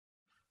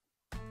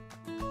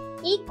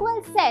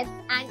Equal sets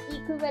and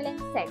equivalent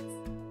sets.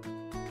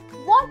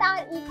 What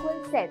are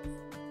equal sets?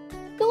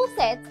 Two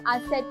sets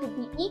are said to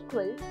be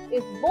equal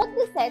if both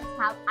the sets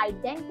have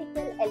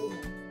identical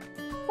elements.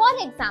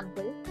 For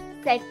example,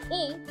 set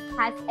A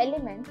has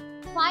elements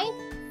 5,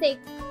 6,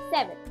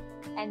 7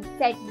 and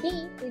set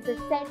B is a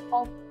set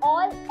of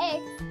all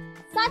x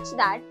such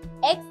that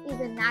x is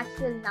a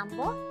natural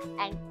number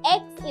and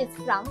x is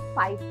from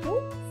 5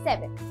 to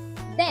 7.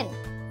 Then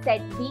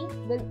set B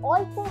will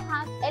also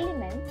have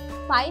elements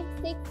 5,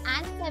 6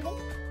 and 7.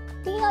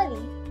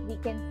 Clearly, we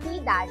can see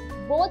that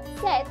both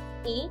sets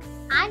A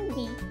and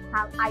B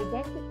have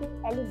identical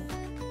elements.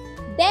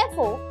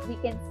 Therefore, we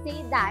can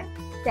say that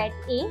set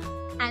A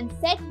and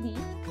set B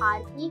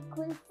are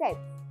equal sets.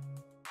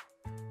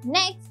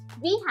 Next,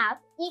 we have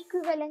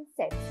equivalent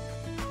sets.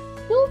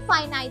 Two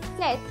finite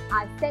sets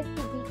are said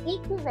to be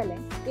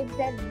equivalent if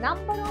their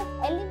number of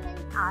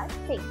elements are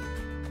same.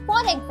 For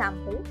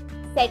example,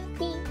 set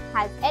P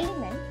has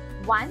elements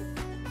 1,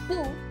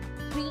 2,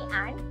 3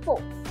 and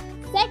 4.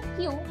 Set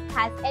Q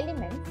has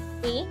elements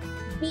A,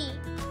 B,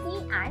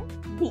 C and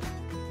D.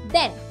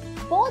 Then,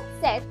 both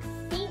sets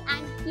P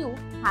and Q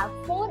have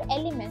 4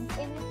 elements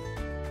in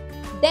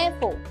it.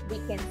 Therefore, we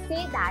can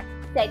say that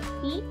set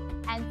P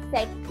and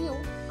set Q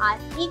are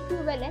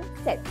equivalent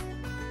sets.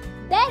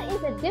 There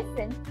is a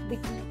difference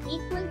between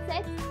equal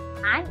sets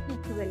and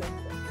equivalent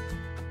sets.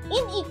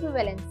 In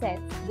equivalent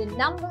sets, the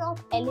number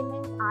of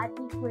elements are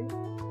equal,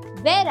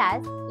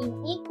 whereas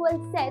in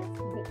equal sets,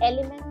 the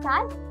elements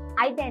are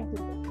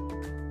identical.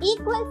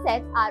 Equal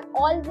sets are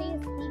always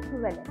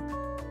equivalent,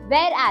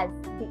 whereas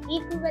the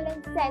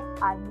equivalent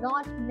sets are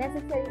not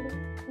necessarily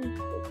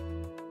equal.